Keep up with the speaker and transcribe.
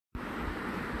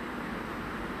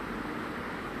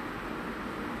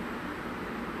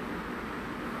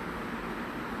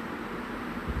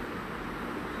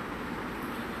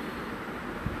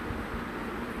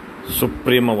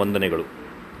ಸುಪ್ರೇಮ ವಂದನೆಗಳು.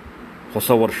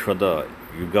 ಹೊಸ ವರ್ಷದ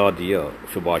ಯುಗಾದಿಯ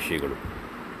ಶುಭಾಶಯಗಳು.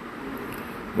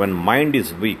 When mind is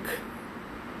weak,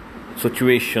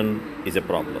 situation is a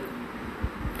problem.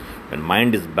 When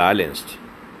mind is balanced,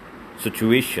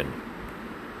 situation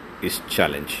is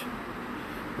challenge.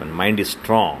 When mind is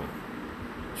strong,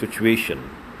 situation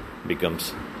becomes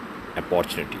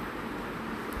opportunity.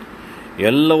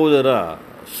 ಎಲ್ಲವುದರ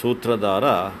ಸೂತ್ರಧಾರ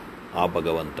ಆ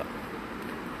ಭಗವಂತ.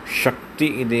 ಶಕ್ತಿ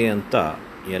ಇದೆ ಅಂತ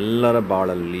ಎಲ್ಲರ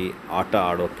ಬಾಳಲ್ಲಿ ಆಟ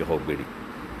ಆಡೋಕ್ಕೆ ಹೋಗಬೇಡಿ.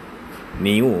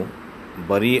 ನೀವು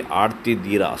ಬರೀ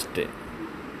ಆಡ್ತಿದ್ದೀರಾ ಅಷ್ಟೇ.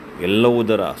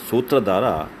 ಎಲ್ಲವುದರ ಸೂತ್ರಧಾರ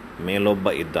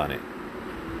ಮೇಲೊಬ್ಬ ಇದ್ದಾನೆ.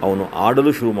 ಅವನು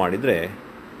ಆಡಲು ಶುರು ಮಾಡಿದರೆ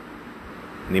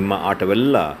ನಿಮ್ಮ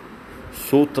ಆಟವೆಲ್ಲ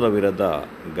ಸೂತ್ರವಿರದ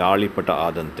ಗಾಳಿಪಟ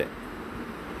ಆದಂತೆ.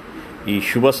 ಈ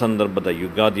ಶುಭ ಸಂದರ್ಭದ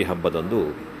ಯುಗಾದಿ ಹಬ್ಬದಂದು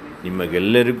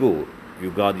ನಿಮಗೆಲ್ಲರಿಗೂ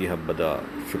ಯುಗಾದಿ ಹಬ್ಬದ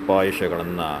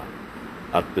ಶುಭಾಶಯಗಳನ್ನು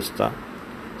ಅರ್ಪಿಸ್ತಾ,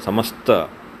 ಸಮಸ್ತ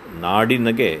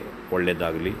ನಾಡಿನಗೆ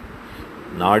ಒಳ್ಳೆಯದಾಗಲಿ,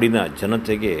 ನಾಡಿನ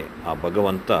ಜನತೆಗೆ ಆ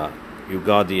ಭಗವಂತ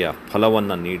ಯುಗಾದಿಯ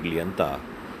ಫಲವನ್ನು ನೀಡಲಿ ಅಂತ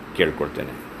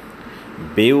ಕೇಳ್ಕೊಳ್ತೇನೆ.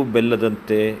 ಬೇವು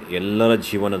ಬೆಲ್ಲದಂತೆ ಎಲ್ಲರ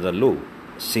ಜೀವನದಲ್ಲೂ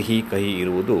ಸಿಹಿ ಕಹಿ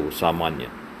ಇರುವುದು ಸಾಮಾನ್ಯ.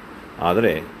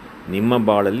 ಆದರೆ ನಿಮ್ಮ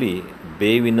ಬಾಳಲ್ಲಿ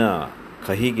ಬೇವಿನ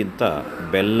ಕಹಿಗಿಂತ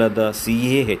ಬೆಲ್ಲದ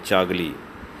ಸಿಹಿಯೇ ಹೆಚ್ಚಾಗಲಿ.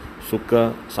 ಸುಖ,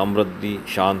 ಸಮೃದ್ಧಿ,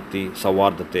 ಶಾಂತಿ,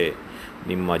 ಸೌಹಾರ್ದತೆ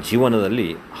ನಿಮ್ಮ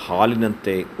ಜೀವನದಲ್ಲಿ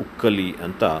ಹಾಲಿನಂತೆ ಉಕ್ಕಲಿ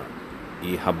ಅಂತ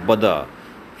ಈ ಹಬ್ಬದ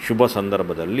ಶುಭ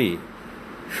ಸಂದರ್ಭದಲ್ಲಿ,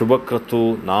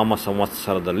 ಶುಭಕೃತು ನಾಮ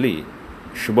ಸಂವತ್ಸರದಲ್ಲಿ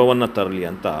ಶುಭವನ್ನು ತರಲಿ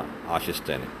ಅಂತ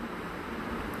ಆಶಿಸ್ತೇನೆ.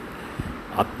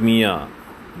 ಆತ್ಮೀಯ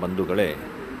ಬಂಧುಗಳೇ,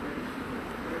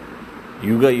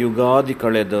 ಯುಗ ಯುಗಾದಿ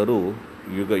ಕಳೆದರೂ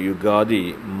ಯುಗ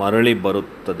ಯುಗಾದಿ ಮರಳಿ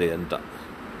ಬರುತ್ತದೆ ಅಂತ.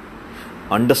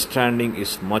 Understanding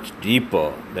is much deeper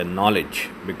than knowledge,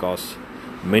 because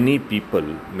many people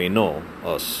may know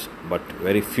us, but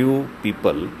very few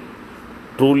people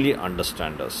truly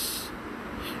understand us.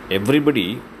 Everybody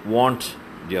wants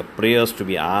their prayers to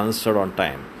be answered on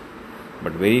time,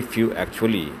 but very few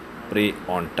actually pray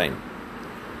on time.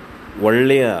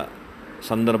 ಒಳ್ಳೆಯ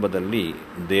ಸಂದರ್ಭದಲ್ಲಿ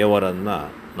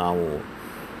ದೇವರನ್ನು ನಾವು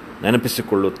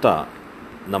ನೆನಪಿಸಿಕೊಳ್ಳುತ್ತಾ,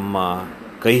 ನಮ್ಮ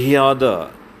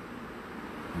ಕಹಿಯಾದ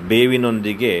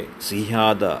ಬೇವಿನೊಂದಿಗೆ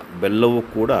ಸಿಹಿಯಾದ ಬೆಲ್ಲವೂ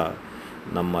ಕೂಡ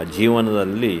ನಮ್ಮ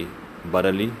ಜೀವನದಲ್ಲಿ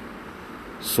ಬರಲಿ,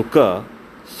 ಸುಖ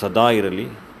ಸದಾ ಇರಲಿ,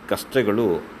 ಕಷ್ಟಗಳು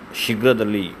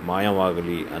ಶೀಘ್ರದಲ್ಲಿ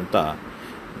ಮಾಯವಾಗಲಿ ಅಂತ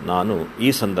ನಾನು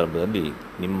ಈ ಸಂದರ್ಭದಲ್ಲಿ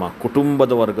ನಿಮ್ಮ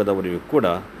ಕುಟುಂಬದ ವರ್ಗದವರಿಗೂ ಕೂಡ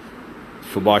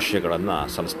ಶುಭಾಶಯಗಳನ್ನು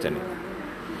ಸಲ್ಲಿಸ್ತೇನೆ.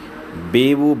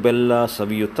 ಬೇವು ಬೆಲ್ಲ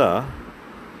ಸವಿಯುತ್ತಾ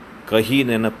ಕಹಿ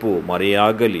ನೆನಪು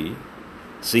ಮರೆಯಾಗಲಿ,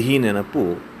 ಸಿಹಿ ನೆನಪು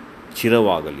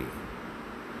ಚಿರವಾಗಲಿ.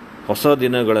 ಹೊಸ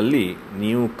ದಿನಗಳಲ್ಲಿ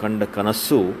ನೀವು ಕಂಡ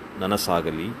ಕನಸು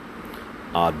ನನಸಾಗಲಿ.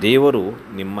 ಆ ದೇವರು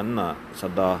ನಿಮ್ಮನ್ನು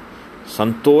ಸದಾ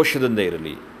ಸಂತೋಷದಿಂದ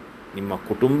ಇರಲಿ. ನಿಮ್ಮ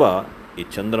ಕುಟುಂಬ ಈ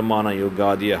ಚಂದ್ರಮಾನ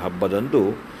ಯುಗಾದಿಯ ಹಬ್ಬದಂದು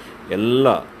ಎಲ್ಲ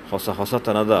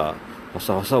ಹೊಸತನದ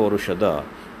ಹೊಸ ವರುಷದ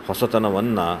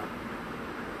ಹೊಸತನವನ್ನು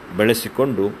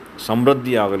ಬೆಳೆಸಿಕೊಂಡು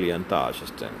ಸಮೃದ್ಧಿಯಾಗಲಿ ಅಂತ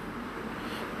ಆಶಿಸ್ತೇನೆ.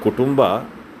 ಕುಟುಂಬ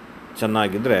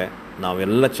ಚೆನ್ನಾಗಿದ್ದರೆ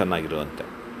ನಾವೆಲ್ಲ ಚೆನ್ನಾಗಿರುವಂತೆ.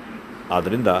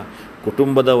 ಆದ್ದರಿಂದ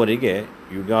ಕುಟುಂಬದವರಿಗೆ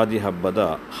ಯುಗಾದಿ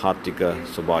ಹಬ್ಬದ ಹಾರ್ದಿಕ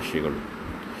ಶುಭಾಶಯಗಳು.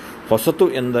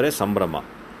 ಹೊಸತು ಎಂದರೆ ಸಂಭ್ರಮ,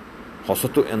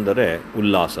 ಹೊಸತು ಎಂದರೆ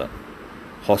ಉಲ್ಲಾಸ,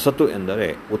 ಹೊಸತು ಎಂದರೆ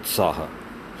ಉತ್ಸಾಹ,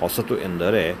 ಹೊಸತು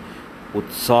ಎಂದರೆ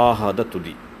ಉತ್ಸಾಹದ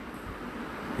ತುದಿ.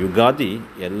 ಯುಗಾದಿ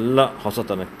ಎಲ್ಲ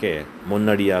ಹೊಸತನಕ್ಕೆ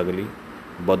ಮುನ್ನಡಿಯಾಗಲಿ,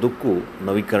 ಬದುಕು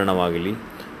ನವೀಕರಣವಾಗಲಿ,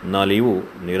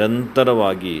 ನಲಿವು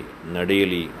ನಿರಂತರವಾಗಿ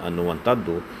ನಡೆಯಲಿ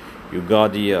ಅನ್ನುವಂಥದ್ದು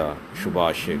ಯುಗಾದಿಯ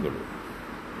ಶುಭಾಶಯಗಳು.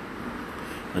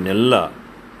 ನನ್ನೆಲ್ಲ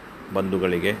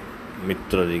ಬಂಧುಗಳಿಗೆ,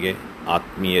 ಮಿತ್ರರಿಗೆ,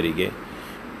 ಆತ್ಮೀಯರಿಗೆ,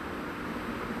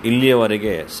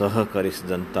 ಇಲ್ಲಿಯವರೆಗೆ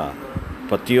ಸಹಕರಿಸಿದಂಥ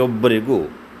ಪ್ರತಿಯೊಬ್ಬರಿಗೂ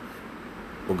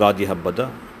ಯುಗಾದಿ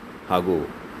ಹಬ್ಬದ ಹಾಗೂ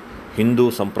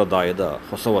ಹಿಂದೂ ಸಂಪ್ರದಾಯದ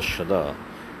ಹೊಸ ವರ್ಷದ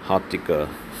ಹಾರ್ದಿಕ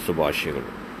ಶುಭಾಶಯಗಳು.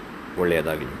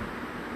 ಒಳ್ಳೆಯದಾಗಲಿ.